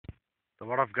The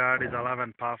word of God is alive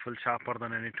and powerful, sharper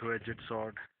than any two-edged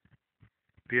sword,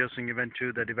 piercing even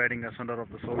to the dividing asunder of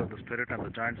the soul of the spirit and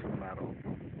the joints of the marrow.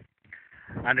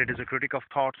 And it is a critic of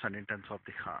thoughts and intents of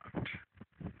the heart.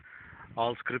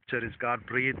 All scripture is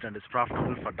God-breathed and is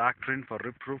profitable for doctrine, for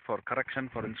reproof, for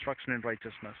correction, for instruction in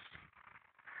righteousness,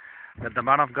 that the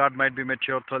man of God might be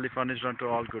mature, thoroughly furnished unto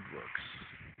all good works.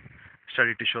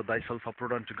 Study to show thyself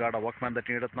approved unto God, a workman that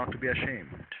needeth not to be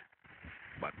ashamed,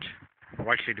 but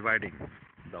rightly dividing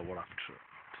the word of truth.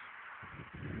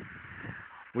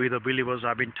 We, the believers,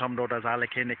 have been termed out as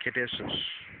alekene ketesis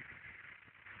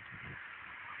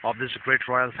of this great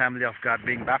royal family of God,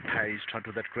 being baptized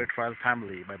unto that great royal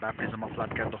family by baptism of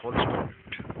Lord God the Holy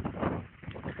Spirit,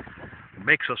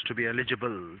 makes us to be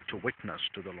eligible to witness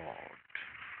to the Lord.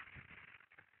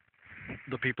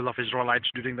 The people of Israelites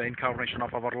during the incarnation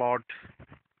of our Lord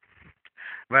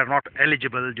were not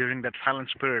eligible during that silent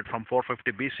period from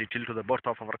 450 BC till to the birth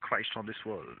of our Christ on this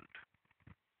world.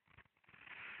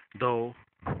 Though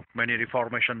many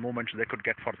Reformation movements they could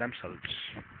get for themselves,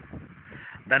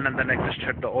 then and then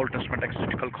existed the Old Testament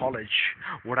exegetical college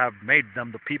would have made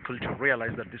them the people to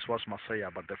realize that this was Messiah,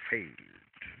 but they failed.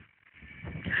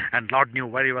 And Lord knew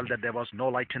very well that there was no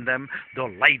light in them,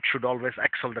 though light should always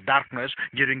excel the darkness.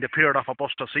 During the period of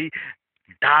apostasy,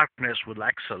 darkness will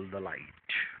excel the light.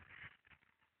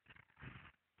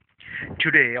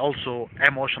 Today also,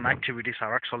 emotion activities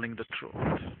are excelling the truth.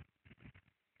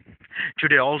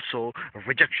 Today also,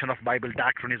 rejection of Bible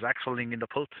doctrine is excelling in the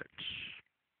pulpits.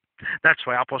 That's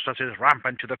why apostasy is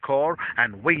rampant to the core,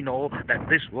 and we know that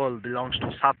this world belongs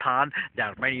to Satan. There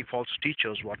are many false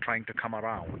teachers who are trying to come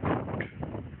around.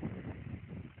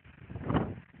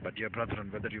 But dear brethren,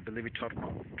 whether you believe it or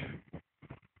not,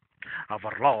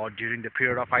 our Lord during the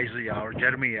period of Isaiah or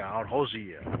Jeremiah or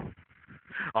Hosea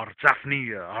or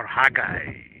Zephaniah or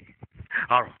Haggai,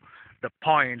 or the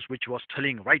points which was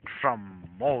telling right from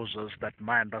Moses that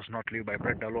man does not live by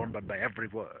bread alone but by every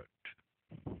word.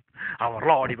 Our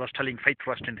Lord, he was telling faith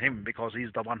rest in him because he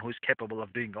is the one who is capable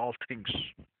of doing all things,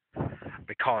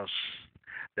 because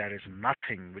there is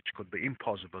nothing which could be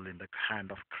impossible in the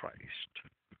hand of Christ.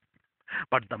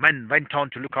 But the men went on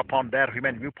to look upon their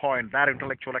human viewpoint, their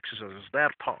intellectual exercises,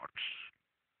 their thoughts,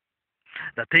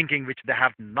 the thinking which they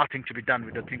have nothing to be done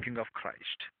with the thinking of Christ,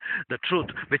 the truth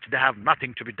which they have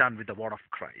nothing to be done with the word of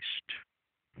Christ.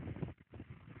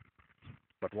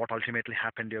 But what ultimately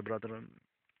happened, dear brethren?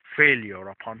 Failure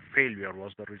upon failure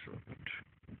was the result.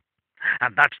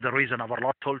 And that's the reason our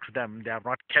Lord told to them, they are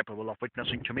not capable of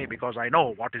witnessing to me because I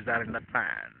know what is there in that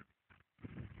man.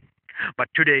 But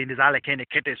today in this alekene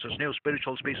ketesis, new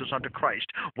spiritual species unto Christ,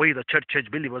 we the church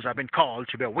age believers have been called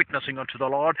to be witnessing unto the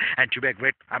Lord and to be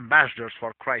great ambassadors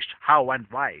for Christ. How and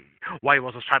why? Why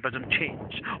was the strategy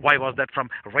changed? Why was that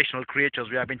from rational creatures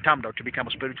we have been termed out to become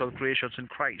spiritual creations in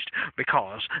Christ?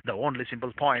 Because the only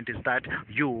simple point is that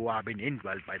you have been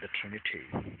indwelt by the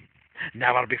Trinity.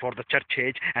 Never before the church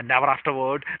age and never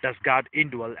afterward does God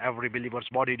indwell every believer's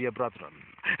body, dear brethren.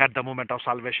 At the moment of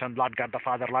salvation, Lord God the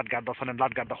Father, Lord God the Son, and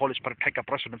Lord God the Holy Spirit take a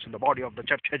precedence in the body of the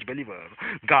church age believer.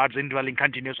 God's indwelling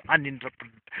continues uninterrupted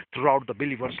throughout the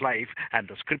believer's life, and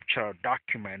the scripture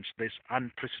documents this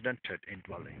unprecedented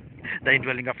indwelling. The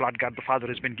indwelling of Lord God the Father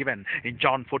has been given in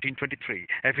John 14:23,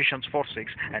 Ephesians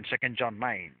 4:6, and 2 John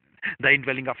 9. The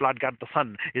indwelling of Lord God the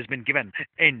Son has been given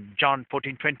in John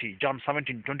 14:20, John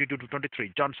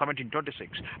 17:22-23, John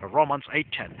 17:26, Romans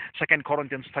 8:10, 2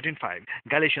 Corinthians 13:5,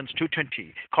 Galatians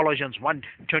 2:20, Colossians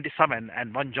 1:27,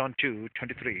 and 1 John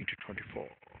 2:23-24.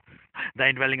 The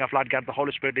indwelling of Lord God the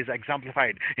Holy Spirit is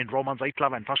exemplified in Romans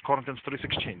 8:11, 1 Corinthians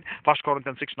 3:16, 1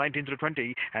 Corinthians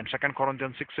 6:19-20, and 2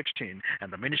 Corinthians 6:16,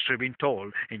 and the ministry being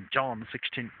told in John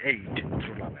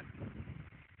 16:8-11.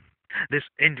 This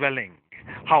indwelling,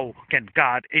 how can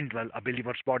God indwell a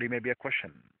believer's body may be a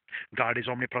question. God is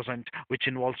omnipresent, which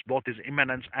involves both his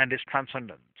immanence and his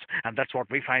transcendence. And that's what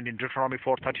we find in Deuteronomy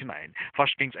 4:39, 1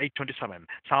 Kings 8:27,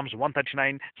 Psalms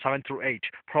 139, 7-8,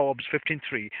 Proverbs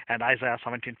 15:3, and Isaiah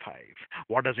 17:5.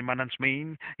 What does immanence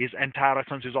mean? His entire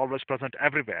essence is always present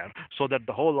everywhere, so that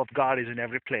the whole of God is in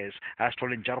every place, as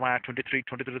told in Jeremiah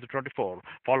 23:23-24,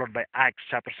 followed by Acts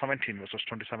chapter 17, verses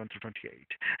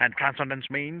 27-28. And transcendence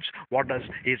means, what does?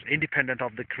 He is independent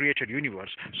of the created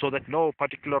universe, so that no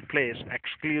particular place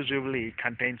excludes exclusively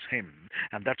contains him.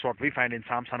 And that's what we find in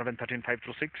Psalms 113, 5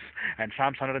 through 6. And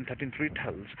Psalms 113:3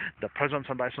 tells the presence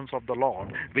and the essence of the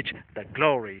Lord, which the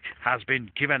glory has been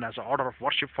given as an order of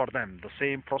worship for them. The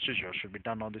same procedure should be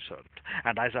done on this earth.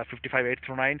 And Isaiah 55, 8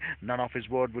 through 9, none of his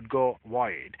word would go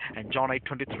void. And John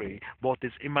 8:23, both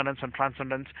his immanence and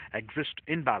transcendence exist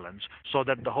in balance, so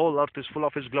that the whole earth is full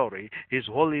of his glory. He is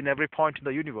holy in every point in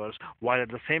the universe, while at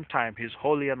the same time he is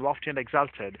holy and lofty and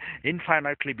exalted,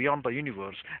 infinitely beyond the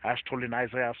universe, as told in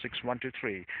Isaiah 6, 1 to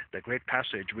 3, the great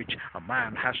passage which a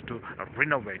man has to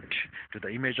renovate to the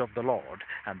image of the Lord.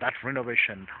 And that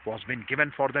renovation was being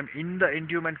given for them in the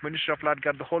endowment ministry of Lord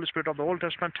God, the Holy Spirit of the Old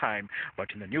Testament time.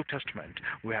 But in the New Testament,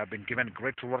 we have been given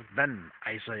greater work than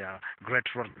Isaiah, greater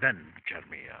work than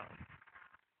Jeremiah.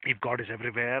 If God is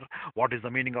everywhere, what is the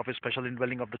meaning of his special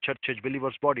indwelling of the church age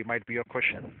believer's body might be your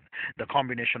question. The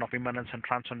combination of immanence and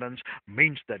transcendence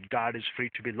means that God is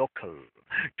free to be local,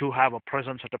 to have a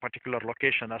presence at a particular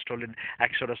location, as told in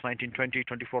Exodus 19:20,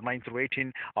 24, 9 through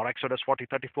 18, or Exodus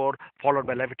 40:34, followed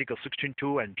by Leviticus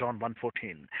 16:2 and John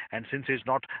 1:14. And since he is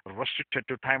not restricted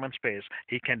to time and space,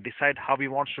 he can decide how he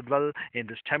wants to dwell in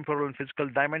these temporal and physical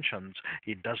dimensions.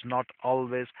 He does not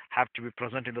always have to be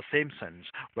present in the same sense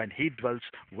when he dwells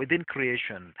within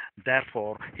creation.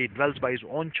 Therefore, he dwells by his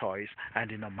own choice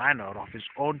and in a manner of his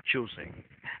own choosing.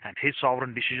 And his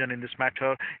sovereign decision in this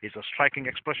matter is a striking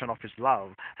expression of his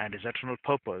love and his eternal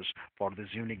purpose for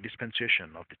this unique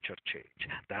dispensation of the church age.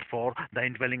 Therefore, the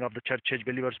indwelling of the church age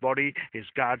believer's body is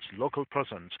God's local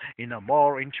presence in a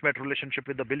more intimate relationship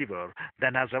with the believer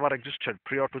than has ever existed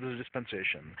prior to this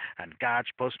dispensation. And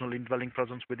God's personal indwelling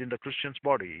presence within the Christian's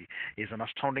body is an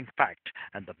astounding fact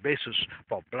and the basis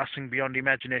for blessing beyond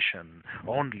imagination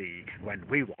only when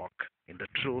we walk in the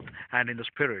truth and in the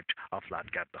spirit of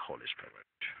Lord God, the Holy Spirit.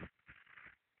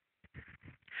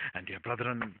 And dear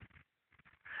brethren,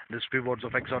 these few words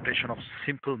of exhortation of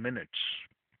simple minutes,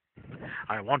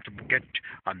 I want to get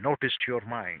a notice to your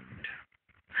mind,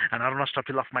 an earnest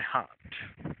appeal of my heart.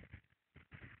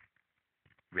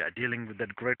 We are dealing with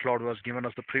that great Lord who has given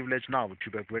us the privilege now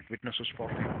to be great witnesses for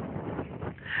him.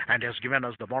 And he has given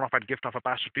us the bona fide gift of a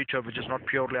pastor teacher, which is not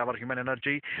purely our human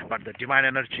energy, but the divine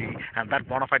energy. And that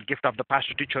bona fide gift of the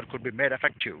pastor teacher could be made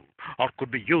effective or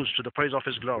could be used to the praise of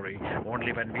his glory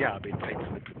only when we are being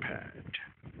faithfully prepared.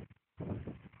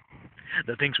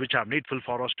 The things which are needful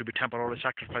for us to be temporarily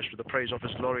sacrificed to the praise of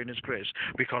his glory and his grace,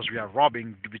 because we are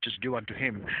robbing which is due unto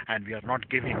him, and we are not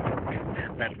giving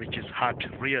that which his heart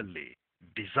really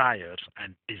desires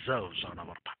and deserves on our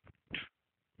part.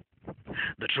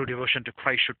 The true devotion to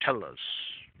Christ should tell us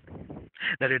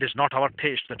that it is not our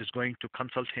taste that is going to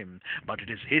consult him, but it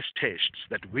is his tastes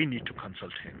that we need to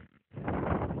consult him.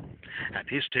 And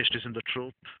his taste is in the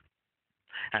truth,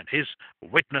 and his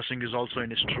witnessing is also in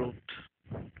his truth.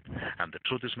 And the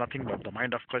truth is nothing but the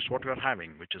mind of Christ, what we are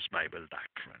having, which is Bible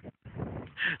doctrine.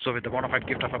 So with the bona fide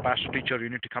gift of a pastor teacher, you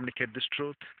need to communicate this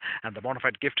truth, and the bona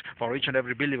fide gift for each and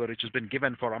every believer which has been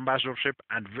given for ambassadorship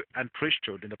and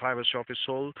priesthood in the privacy of his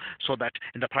soul, so that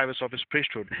in the privacy of his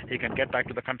priesthood he can get back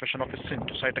to the confession of his sin,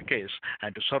 to cite a case,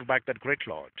 and to serve back that great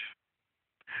Lord,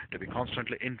 to be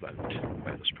constantly indwelt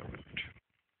by the Spirit.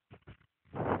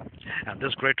 And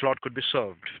this great Lord could be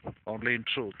served only in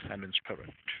truth and in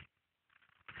spirit.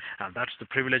 And that's the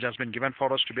privilege has been given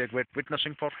for us, to be a great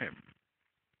witnessing for him.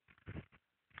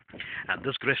 And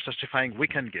this grace testifying we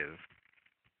can give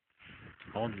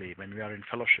only when we are in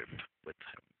fellowship with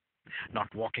him,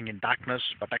 not walking in darkness,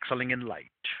 but excelling in light.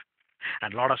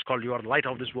 And Lord has called you are the light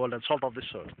of this world and salt of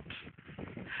this earth.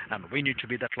 And we need to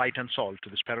be that light and salt to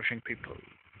this perishing people.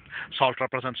 Salt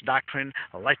represents doctrine,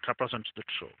 light represents the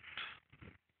truth.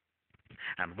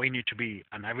 And we need to be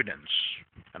an evidence,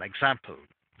 an example,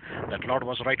 that Lord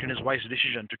was right in his wise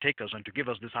decision to take us and to give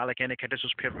us this Alekene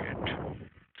Ketesis period.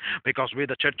 Because we,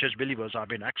 the church age believers, have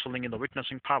been excelling in the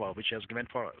witnessing power which he has given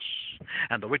for us,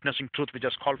 and the witnessing truth which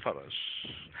has called for us.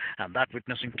 And that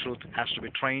witnessing truth has to be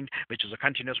trained, which is a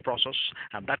continuous process,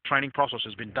 and that training process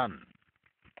has been done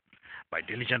by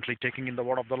diligently taking in the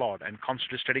word of the Lord and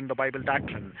constantly studying the Bible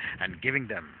doctrine and giving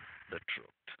them the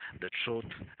truth,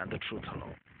 and the truth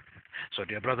alone. So,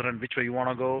 dear brethren, which way you want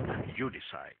to go, you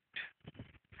decide.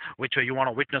 Which way you want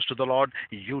to witness to the Lord,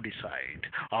 you decide.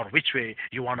 Or which way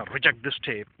you want to reject this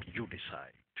tape, you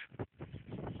decide.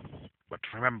 But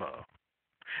remember,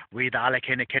 we, the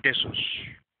Alekene Ketesus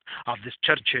of this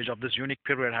church age, of this unique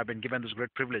period, have been given this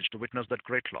great privilege to witness that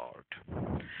great Lord.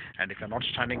 And if you're not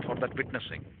standing for that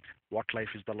witnessing, what life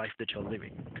is the life that you're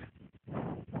living?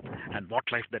 And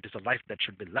what life that is a life that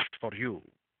should be left for you,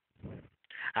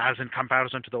 as in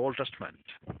comparison to the Old Testament,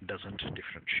 doesn't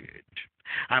differentiate.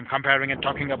 I'm comparing and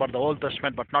talking about the Old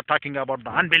Testament, but not talking about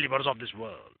the unbelievers of this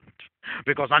world.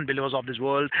 Because unbelievers of this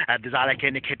world, at this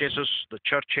Arakenikhetesus, the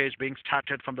churches being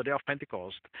started from the day of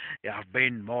Pentecost, they have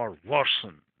been more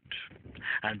worsened.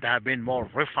 And they have been more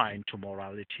refined to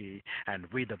morality. And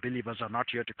we, the believers, are not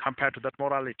here to compare to that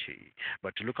morality,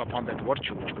 but to look upon that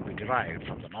virtue which could be derived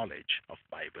from the knowledge of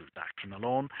Bible doctrine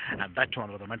alone, and that too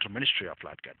under the mental ministry of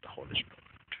Lord God, the Holy Spirit.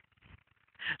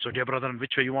 So, dear brethren,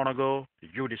 which way you want to go,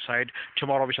 you decide.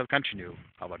 Tomorrow we shall continue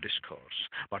our discourse.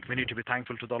 But we need to be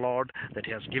thankful to the Lord that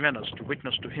He has given us to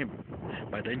witness to Him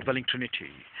by the indwelling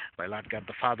Trinity, by Lord God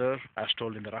the Father, as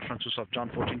told in the references of John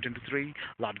 14:23,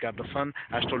 Lord God the Son,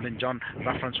 as told in John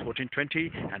reference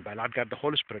 14:20, and by Lord God the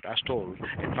Holy Spirit, as told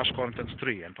in 1 Corinthians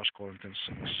 3 and 1 Corinthians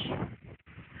 6.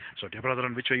 So, dear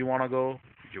brethren, which way you want to go,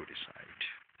 you decide.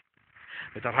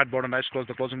 With our heart bowed and eyes closed,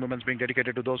 the closing moments being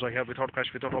dedicated to those who are here without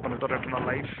Christ, without hope, and without eternal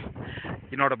life,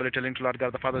 inaudibly telling to Lord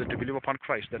God the Father that to believe upon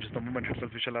Christ, that is the moment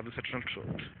itself we shall have this eternal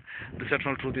truth. This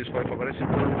eternal truth is quite very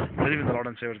simple. Believe in the Lord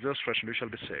and Savior Jesus Christ, and we shall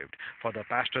be saved. For the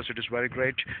pastors, it is very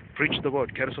great. Preach the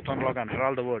word, Keresathon and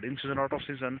herald the word, in season, out of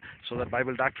season, so that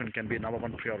Bible doctrine can be number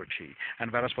one priority. And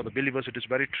whereas for the believers, it is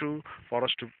very true for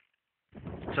us to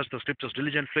search the scriptures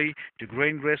diligently, to grow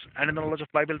in grace and in the knowledge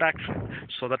of Bible doctrine,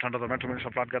 so that under the mental ministry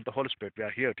of Lord God the Holy Spirit, we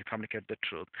are here to communicate the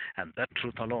truth, and that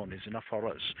truth alone is enough for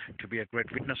us to be a great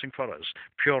witnessing for us,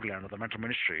 purely under the mental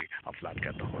ministry of Lord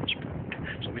God the Holy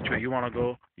Spirit. So which way you want to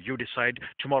go, you decide.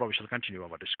 Tomorrow we shall continue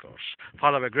our discourse.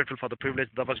 Father, we are grateful for the privilege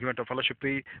that was given to fellowship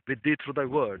with Thee through Thy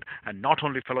word, and not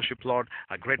only fellowship, Lord,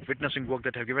 a great witnessing work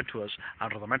that you have given to us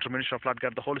under the mental ministry of Lord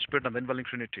God the Holy Spirit and the indwelling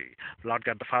Trinity. Lord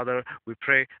God the Father, we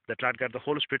pray that Lord God the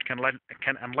Holy Spirit can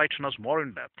enlighten us more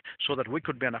in depth, so that we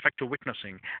could be an effective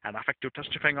witnessing and effective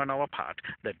testifying on our part,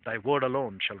 that Thy word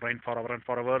alone shall reign forever and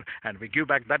forever, and we give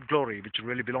back that glory which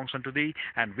really belongs unto Thee,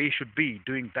 and we should be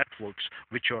doing that works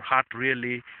which your heart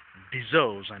really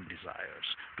deserves and desires.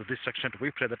 To this extent,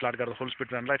 we pray that Lord God the Holy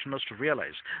Spirit will enlighten us to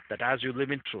realize that as you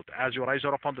live in truth, as your eyes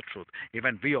are upon the truth,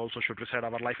 even we also should reside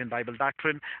our life in Bible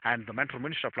doctrine, and the mental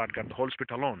ministry of Lord God the Holy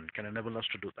Spirit alone can enable us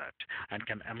to do that, and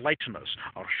can enlighten us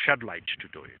or shed light to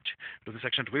do it. To this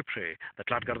extent, we pray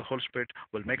that Lord God the Holy Spirit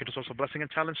will make it a source of blessing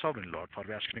and challenge sovereign, Lord, for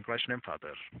we ask in Christ's name,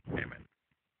 Father. Amen.